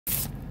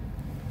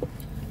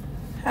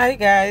Hi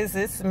guys,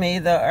 it's me,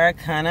 the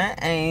Arcana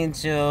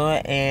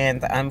Angel,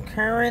 and I'm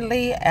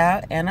currently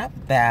out and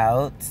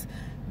about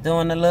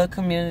doing a little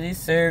community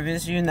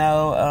service. You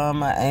know,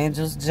 my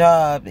angel's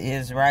job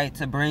is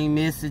to bring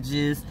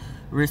messages,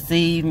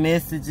 receive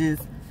messages,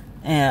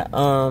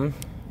 and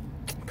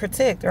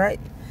protect, right?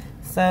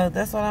 So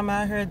that's what I'm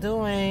out here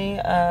doing.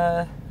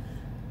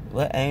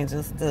 What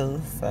angels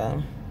do.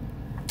 So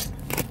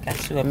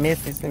got you a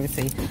message. Let me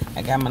see.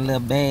 I got my little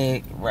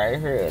bag right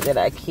here that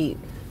I keep.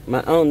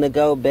 My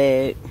on-the-go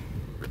bag.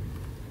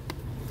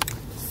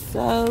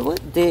 So,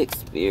 what deck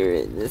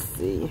spirit? Let's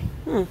see.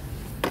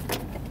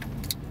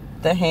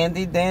 The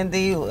handy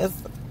dandy.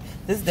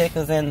 This deck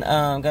was in,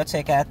 go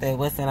check out that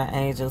What's in an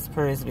Angel's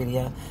Purse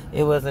video.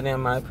 It wasn't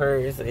in my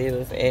purse. It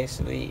was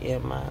actually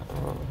in my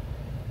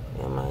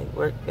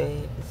work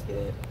bag. You see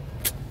that?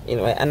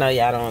 Anyway, I know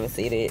y'all don't want to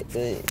see that,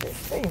 but let's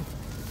see.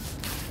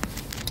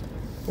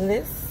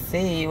 Let's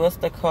see. What's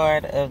the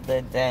card of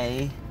the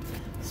day?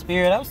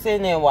 Spirit, I'm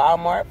sitting in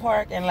Walmart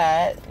parking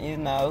lot, you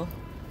know,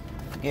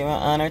 giving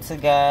honor to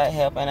God,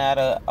 helping out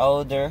an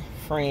older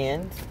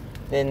friend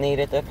that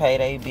needed to pay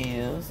their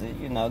bills.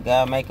 You know,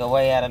 God make a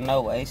way out of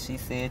no way. She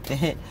said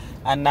that.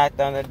 I knocked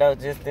on the door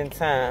just in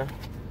time.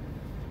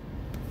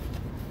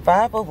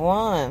 5 of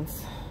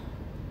Wands.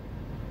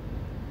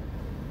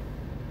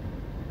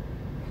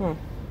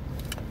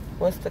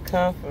 What's the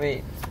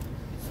conflict?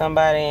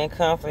 Somebody in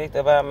conflict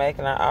about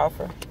making an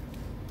offer.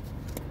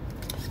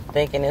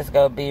 Thinking it's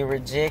going to be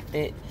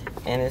rejected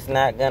and it's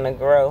not going to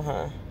grow,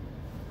 huh?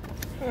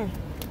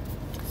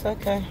 It's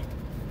okay.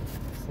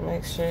 Let's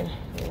make sure.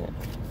 Yeah.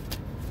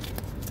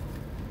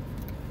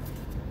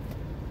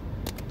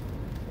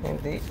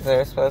 And these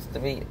are supposed to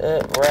be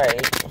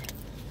upright,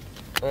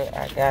 but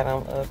I got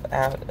them up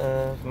out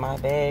of my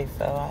bag,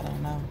 so I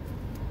don't know.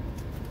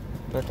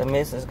 But the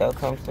message going to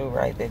come through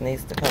right that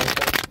needs to come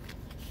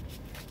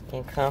through.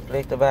 In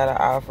conflict about an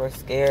offer,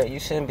 scared.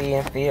 You shouldn't be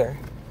in fear.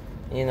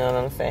 You know what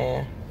I'm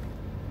saying?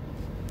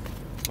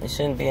 You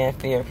shouldn't be in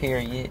fear,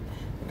 period.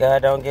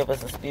 God don't give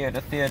us a spirit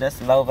of fear.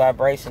 That's low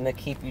vibration to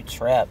keep you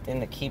trapped and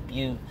to keep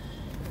you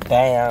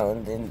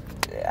bound. And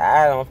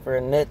I don't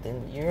fear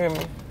nothing. You hear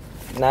me?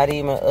 Not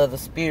even other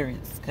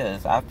spirits.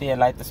 Because I feel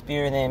like the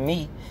spirit in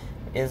me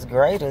is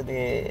greater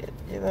than,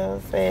 you know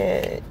what I'm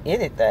saying,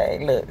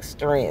 anything. Look,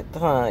 strength,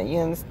 huh? You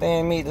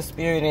understand me? The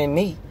spirit in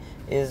me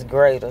is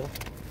greater.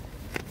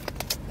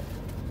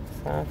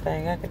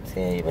 Something I can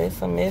tell you, but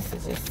some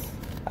messages.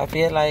 I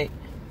feel like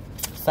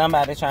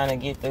somebody trying to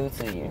get through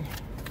to you.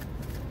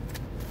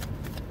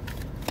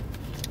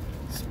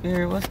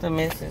 Spirit, what's the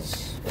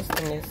message? What's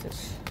the message?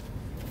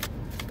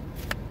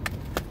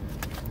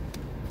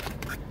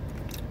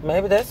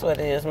 Maybe that's what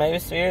it is. Maybe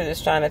Spirit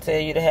is trying to tell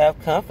you to have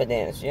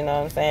confidence. You know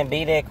what I'm saying?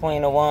 Be that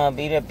Queen of Wands.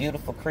 Be that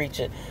beautiful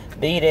creature.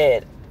 Be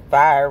that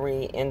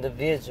fiery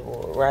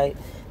individual, right?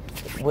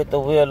 With the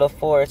Wheel of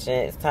Fortune.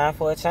 It's time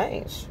for a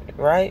change,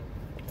 right?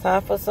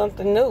 Time for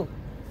something new,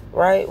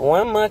 right?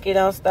 One monkey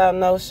don't stop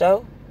no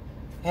show.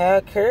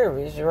 Have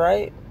courage,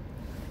 right?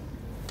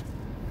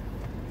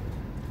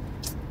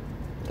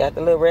 Got the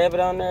little rabbit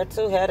on there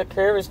too. Have the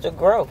courage to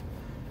grow.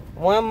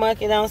 One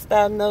monkey don't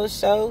stop no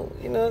show.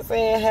 You know what I'm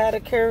saying? Have the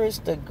courage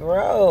to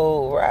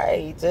grow,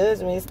 right?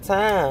 Judgment's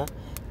time.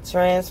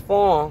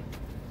 Transform.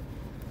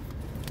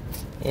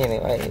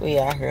 Anyway, we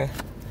out here.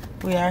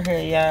 We out here,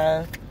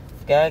 y'all.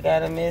 God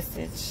got a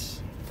message.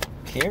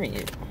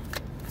 Period.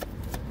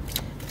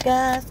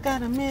 God's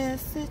got a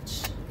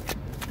message.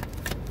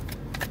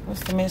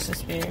 What's the message,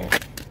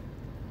 Spirit?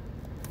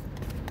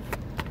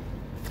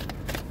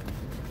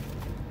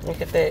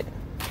 Look at that.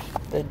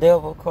 The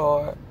devil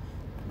card.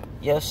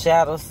 Your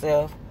shadow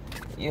self.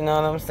 You know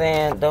what I'm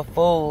saying? The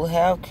fool.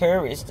 Have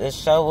courage to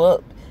show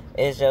up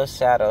as your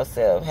shadow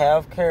self.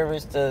 Have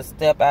courage to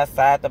step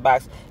outside the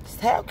box. Just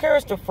have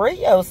courage to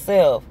free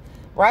yourself.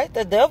 Right?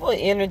 The devil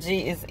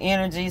energy is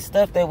energy.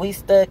 Stuff that we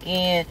stuck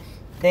in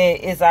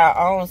that is our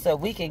own self.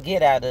 We can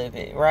get out of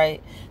it.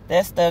 Right?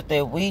 That's stuff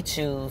that we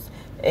choose.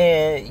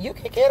 And you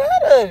can get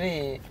out of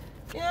it.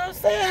 You know what I'm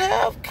saying?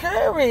 Have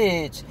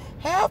courage.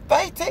 Have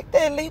faith. Take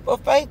that leap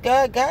of faith.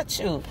 God got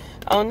you.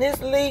 On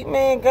this leap,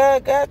 man,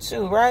 God got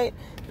you, right?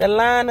 The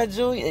line of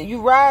Julia.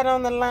 You ride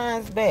on the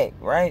line's back,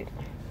 right?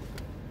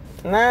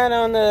 Line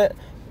on the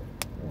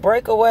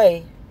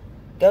breakaway.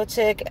 Go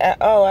check out.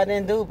 Oh, I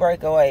didn't do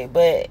breakaway.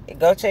 But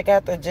go check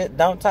out the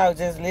Don't Talk,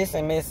 Just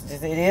Listen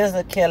messages. It is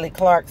a Kelly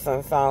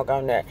Clarkson song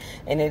on there.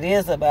 And it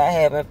is about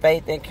having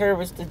faith and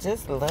courage to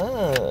just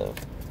love.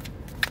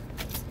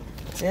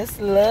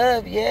 Just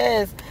love,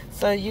 yes.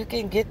 So you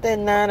can get that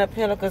 9 of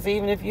Pentacles,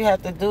 even if you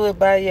have to do it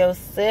by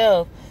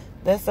yourself.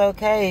 That's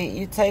okay.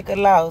 You take a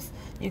loss.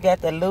 You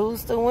got to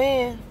lose to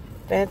win.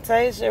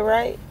 Fantasia,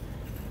 right?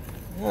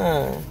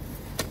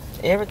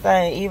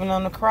 Everything, even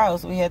on the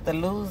cross, we had to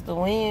lose to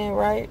win,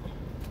 right?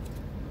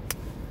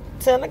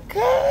 10 of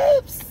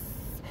Cups.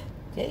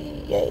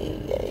 Yay, yay,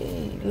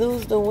 yay.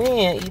 Lose to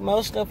win.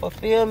 Emotional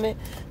fulfillment.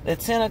 The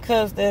 10 of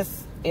Cups,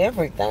 that's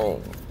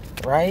everything,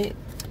 right?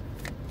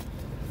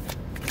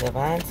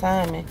 Divine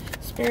timing.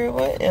 Spirit,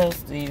 what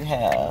else do you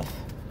have?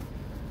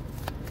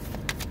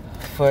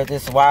 for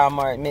this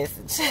Walmart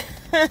message.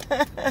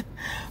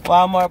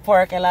 Walmart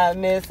parking lot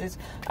message.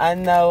 I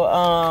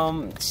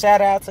know,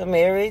 shout out to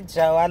Mary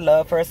Jo. I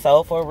love her.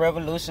 Soulful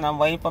Revolution. I'm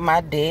waiting for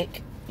my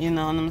dick. You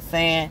know what I'm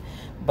saying?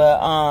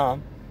 But,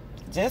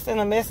 just in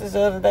a message the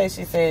other day,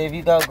 she said, if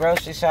you go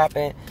grocery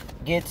shopping,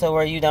 get to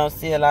where you don't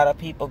see a lot of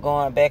people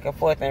going back and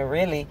forth. And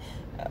really,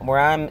 where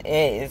I'm at,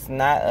 it's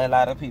not a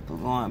lot of people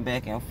going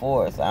back and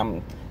forth.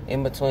 I'm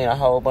in between a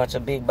whole bunch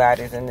of big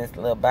bodies in this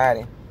little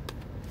body.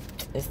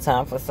 It's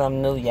time for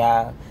something new,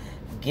 y'all.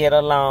 Get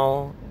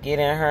alone. Get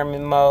in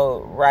hermit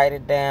mode. Write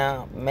it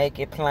down. Make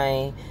it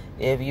plain.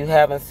 If you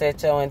haven't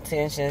set your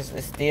intentions,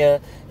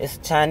 it's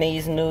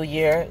Chinese New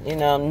Year. You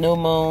know, new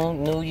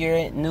moon, new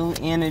year, new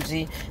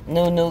energy,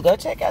 new. Go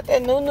check out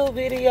that new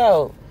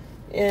video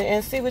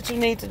and see what you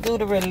need to do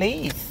to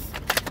release,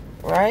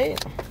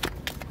 right?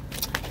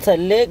 To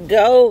let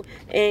go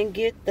and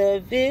get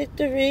the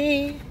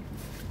victory,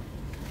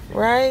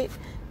 right?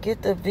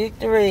 Get the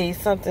victory,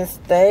 something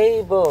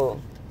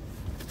stable,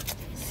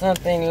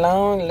 something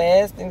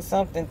long-lasting,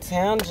 something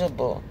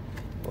tangible,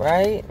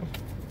 right?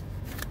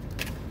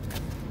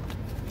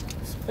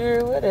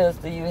 Spirit, what else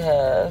do you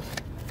have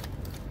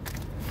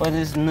for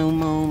this new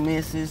moon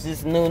message,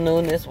 this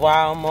newness,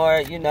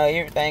 Walmart? You know,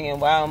 everything in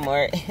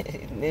Walmart,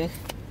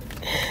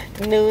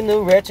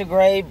 new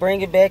retrograde.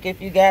 Bring it back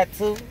if you got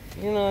to.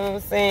 You know what I'm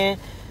saying?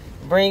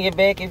 Bring it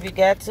back if you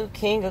got to.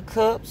 King of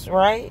Cups,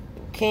 right?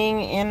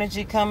 King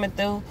energy coming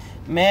through,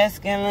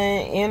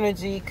 masculine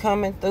energy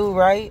coming through,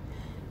 right?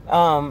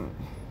 All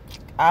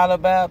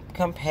about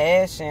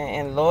compassion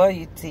and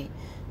loyalty,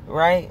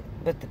 right?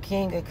 But the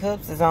King of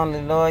Cups is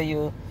only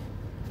loyal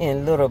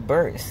in little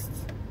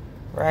bursts,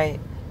 right?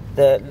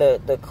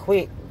 The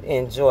quick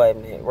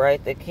enjoyment,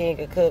 right? The King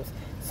of Cups.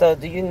 So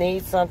do you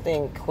need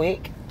something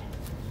quick?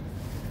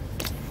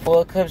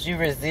 Four of Cups, you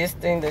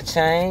resisting the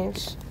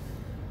change.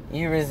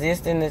 You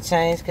resisting the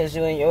change because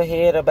you in your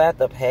head about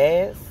the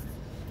past,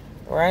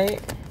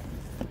 right?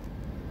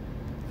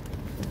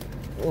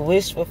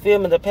 Wish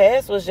fulfillment. The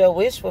past was your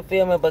wish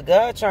fulfillment, but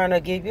God trying to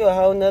give you a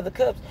whole nother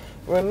cups.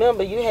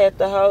 Remember, you had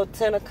the whole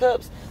 10 of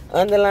Cups,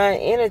 underlying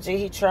energy.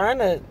 He trying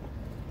to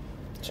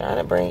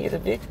bring you the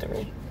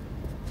victory.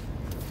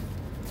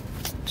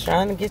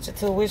 Trying to get you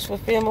to a wish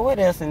fulfillment. What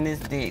else in this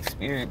deck,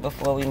 Spirit,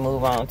 before we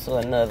move on to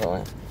another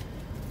one?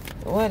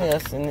 What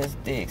else in this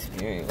deck,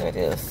 Spirit? What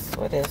else?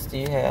 What else do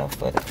you have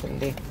for the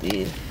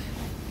collective?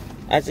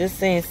 I just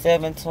seen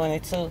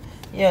 722.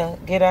 Yeah,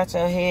 get out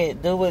your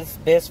head. Do what's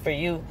best for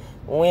you.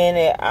 Win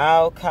at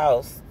all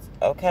costs.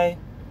 Okay?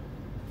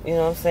 You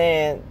know what I'm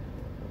saying?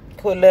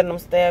 Quit letting them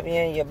stab you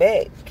in your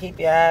back. Keep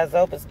your eyes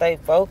open. Stay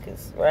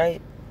focused,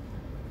 right?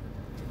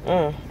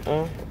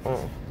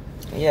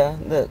 Yeah,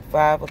 look.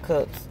 5 of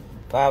Cups.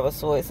 5 of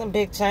Swords. Some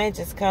big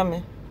changes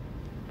coming.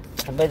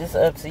 But it's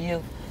up to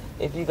you.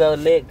 If you go,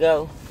 let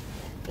go.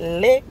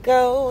 Let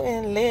go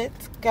and let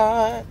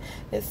God.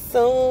 As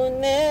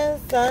soon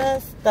as I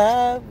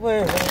stop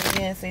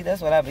worrying. See,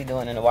 that's what I be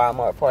doing in the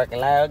Walmart parking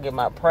lot. I'll get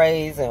my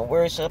praise and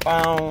worship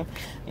on.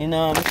 You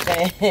know what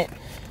I'm saying?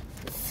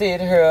 Sit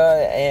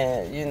here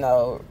and, you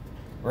know,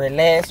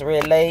 relax,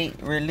 relate,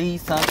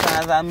 release.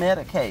 Sometimes I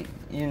medicate.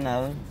 You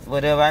know,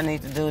 whatever I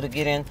need to do to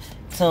get in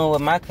tune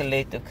with my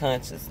collective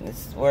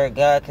consciousness. Where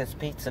God can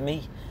speak to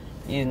me.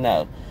 You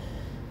know.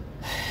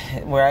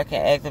 Where I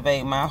can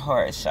activate my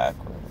heart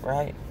chakra,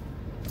 right?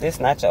 This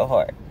not your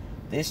heart.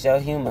 This your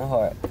human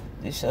heart.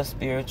 This your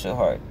spiritual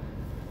heart.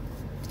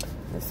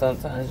 And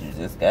sometimes you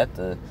just got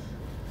to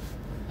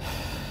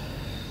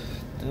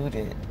do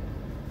that.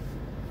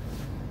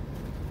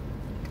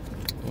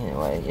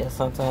 Anyway, yeah,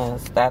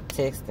 sometimes stop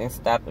texting,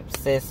 stop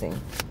obsessing,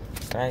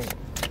 right?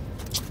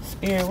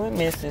 Spirit, what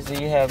message do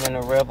you have in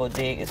the Rebel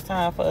deck? It's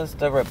time for us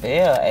to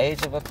rebel.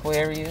 Age of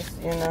Aquarius,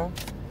 you know?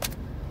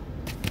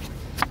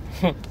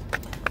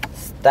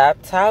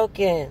 Stop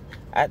talking.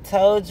 I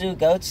told you,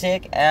 go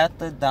check out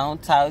the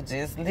Don't Talk,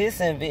 Just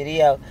Listen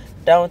video.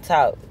 Don't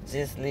talk,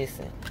 just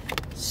listen.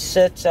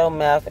 Shut your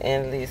mouth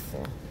and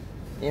listen.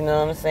 You know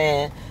what I'm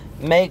saying?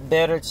 Make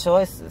better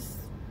choices,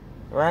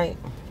 right?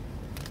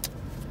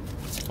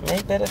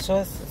 Make better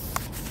choices.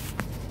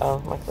 Oh,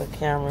 my little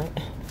camera.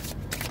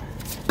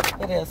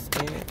 What else,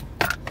 Spirit?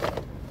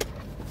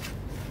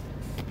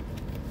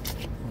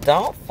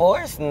 Don't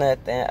force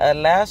nothing.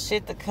 Allow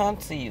shit to come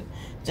to you.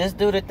 Just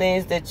do the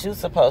things that you're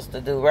supposed to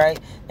do, right?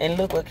 And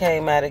look what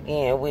came out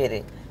again with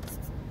it.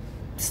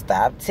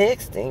 Stop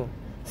texting.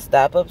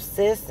 Stop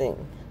obsessing.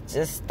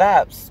 Just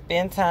stop.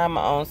 Spend time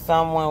on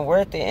someone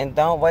worth it and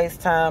don't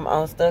waste time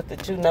on stuff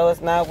that you know is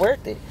not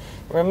worth it.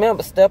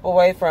 Remember, step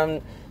away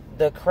from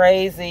the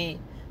crazy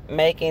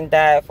making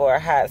diet for a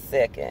hot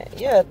second.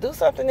 Yeah, do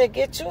something that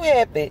gets you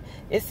happy.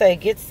 It say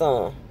get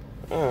some.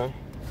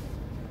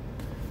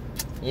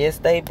 Yes,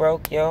 they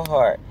broke your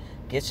heart.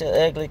 Get your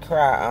ugly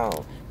cry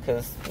on.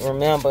 Because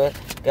remember,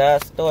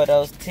 God stored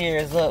those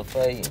tears up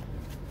for you.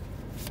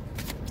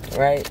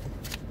 Right?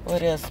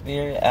 What else,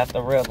 Spirit,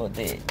 after Rebel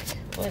deck?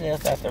 What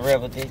else after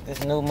Rebel deck?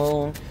 This new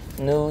moon,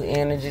 new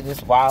energy, this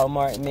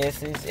Walmart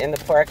message, in the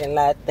parking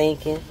lot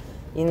thinking.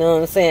 You know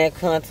what I'm saying?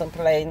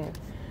 Contemplating.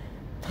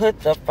 Put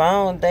the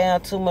phone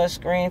down. Too much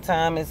screen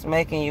time is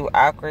making you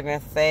awkward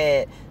and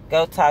sad.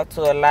 Go talk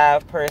to a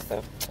live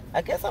person.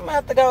 I guess I'm gonna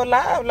have to go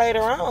live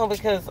later on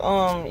because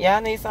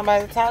y'all need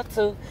somebody to talk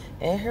to,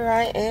 and here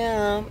I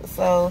am.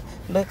 So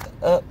look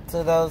up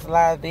to those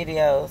live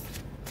videos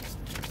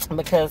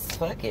because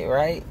fuck it,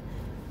 right?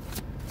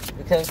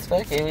 Because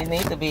fuck it, we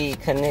need to be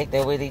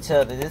connected with each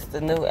other. This is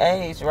the new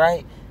age,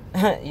 right?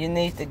 You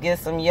need to get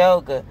some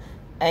yoga.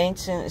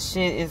 Ancient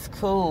shit is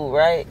cool,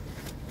 right?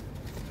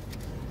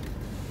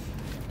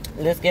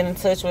 Let's get in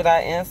touch with our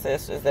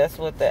ancestors. That's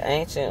what the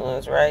ancient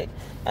ones, right?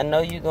 I know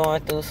you're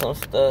going through some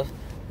stuff,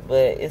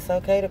 but it's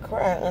okay to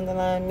cry.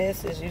 Underlying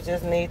message, you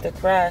just need to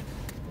cry.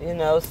 You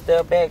know,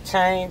 step back,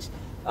 change.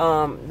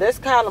 Let's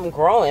call them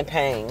growing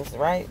pains,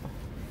 right?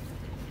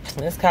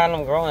 Let's call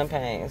them growing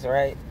pains,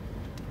 right?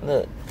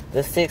 Look,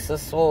 the Six of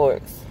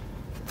Swords.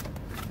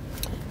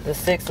 The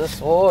Six of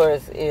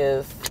Swords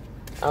is,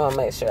 I'm going to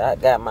make sure I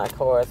got my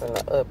cards in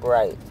the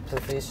upright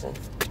position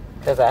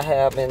because I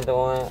have been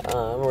doing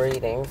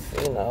readings,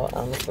 you know,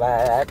 on the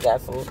slide. I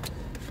got some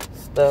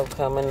stuff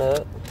coming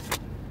up.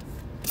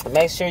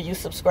 Make sure you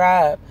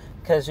subscribe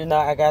because, you know,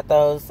 I got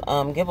those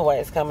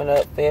giveaways coming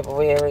up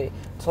February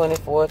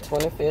 24th,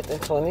 25th,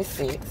 and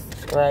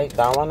 26th, right?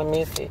 Don't want to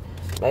miss it.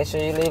 Make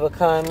sure you leave a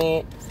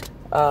comment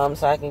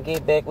so I can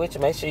get back with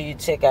you. Make sure you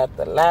check out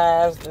the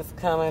lives that's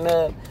coming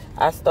up.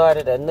 I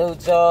started a new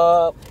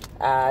job.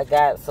 I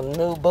got some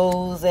new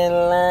booze in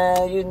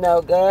line. You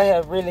know, God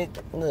have really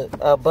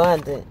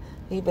abundant.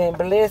 He been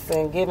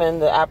blessing, giving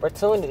the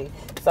opportunity.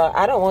 So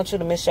I don't want you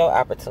to miss your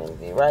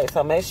opportunity, right?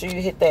 So make sure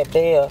you hit that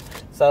bell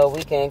so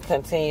we can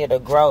continue to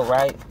grow,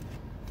 right?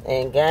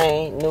 And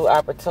gain new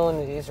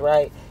opportunities,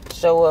 right?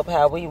 Show up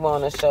how we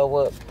want to show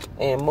up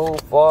and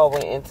move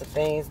forward into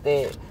things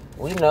that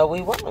we know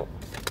we want,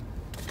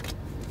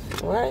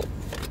 right?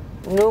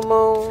 New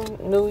moon,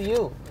 new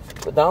you.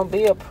 But don't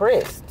be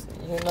oppressed.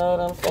 You know what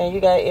I'm saying? You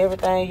got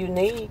everything you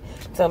need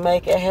to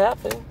make it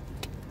happen.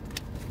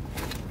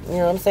 You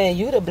know what I'm saying?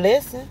 You the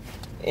blessing.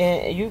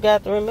 And you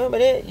got to remember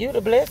that. You the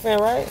blessing,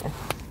 right?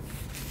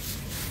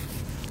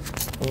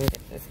 Let me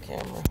get this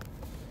camera.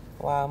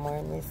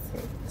 Walmart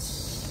message.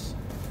 Let's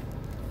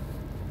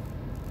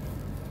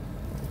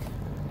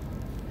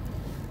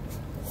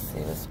see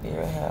what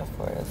Spirit have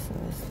for us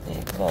in this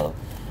thing. Go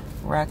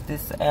rock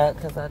this out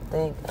because I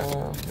think,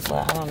 well,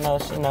 I don't know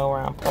if she know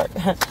where I'm parked.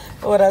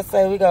 What I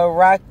say, we gonna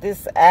rock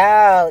this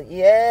out.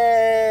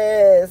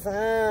 Yes.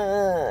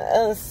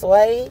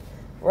 Sway,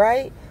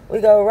 right? We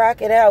go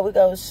rock it out. We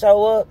go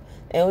show up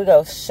and we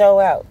go show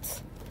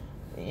out.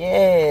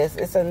 Yes,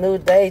 it's a new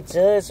day,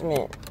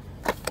 judgment.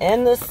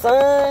 And the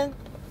sun,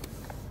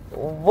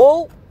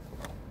 whoop.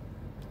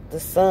 The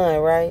sun,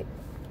 right?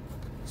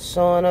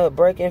 Showing up,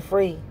 breaking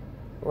free,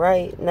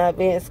 right? Not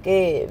being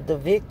scared. The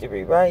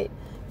victory, right?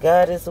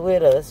 God is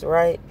with us,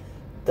 right?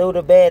 Through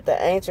the bad,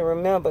 the ancient.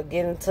 Remember,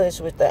 get in touch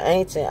with the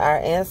ancient. Our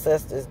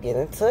ancestors, get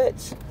in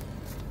touch,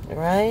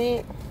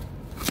 right?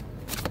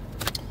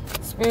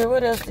 Spirit,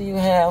 what else do you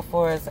have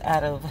for us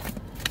out of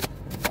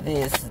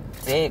this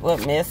deck?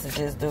 What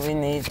messages do we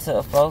need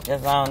to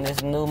focus on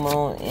this new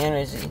moon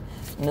energy?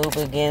 New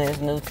beginnings,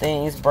 new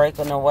things,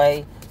 breaking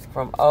away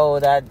from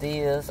old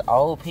ideas,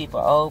 old people,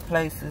 old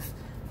places.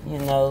 You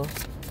know,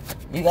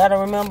 you got to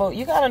remember,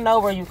 you got to know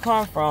where you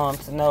come from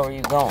to know where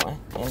you're going.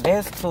 And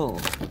that's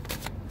cool.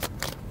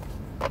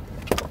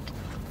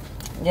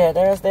 Yeah,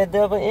 there's that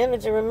double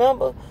energy,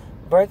 remember?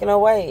 Breaking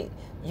away.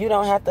 You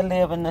don't have to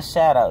live in the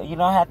shadow. You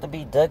don't have to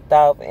be ducked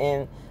off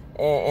and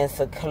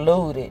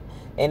secluded.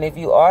 And if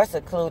you are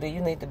secluded,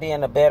 you need to be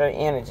in a better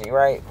energy,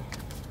 right?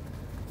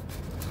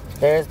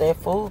 There's that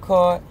Fool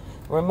card.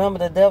 Remember,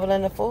 the devil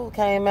and the fool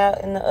came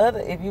out in the other.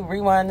 If you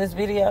rewind this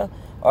video,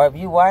 or if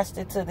you watched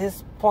it to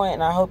this point,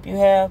 and I hope you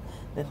have,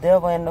 the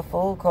devil and the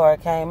fool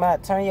card came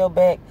out. Turn your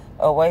back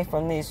away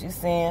from this, you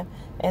seeing,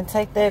 and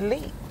take that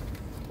leap.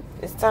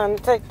 It's time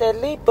to take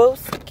that leap,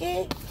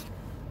 Booski.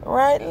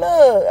 Right,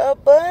 look,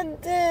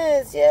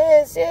 abundance.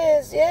 Yes,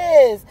 yes,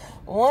 yes.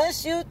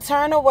 Once you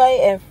turn away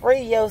and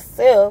free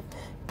yourself,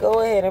 go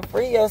ahead and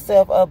free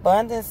yourself.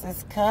 Abundance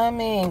is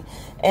coming.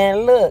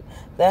 And look,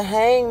 the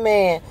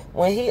hangman,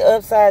 when he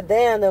upside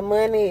down, the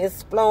money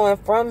is flowing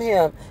from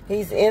him.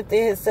 He's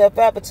emptying himself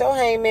out. But your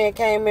hangman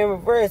came in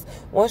reverse.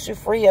 Once you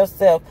free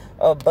yourself,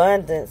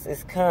 abundance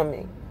is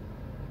coming.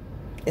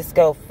 It's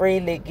go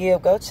freely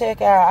give. Go check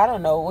out, I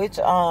don't know which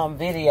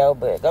video,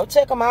 but go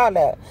check them all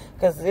out.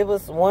 Because it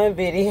was one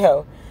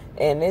video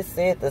and it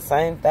said the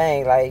same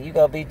thing. Like, you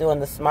gonna be doing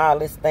the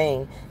smallest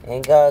thing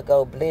and God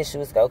go bless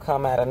you. It's gonna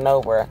come out of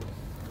nowhere.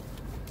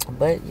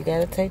 But you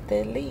gotta take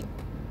that leap.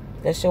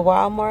 That's your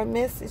Walmart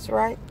message,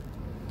 right?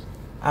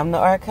 I'm the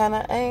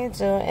Arcana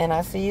Angel, and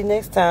I'll see you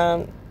next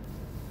time.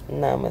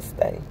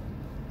 Namaste.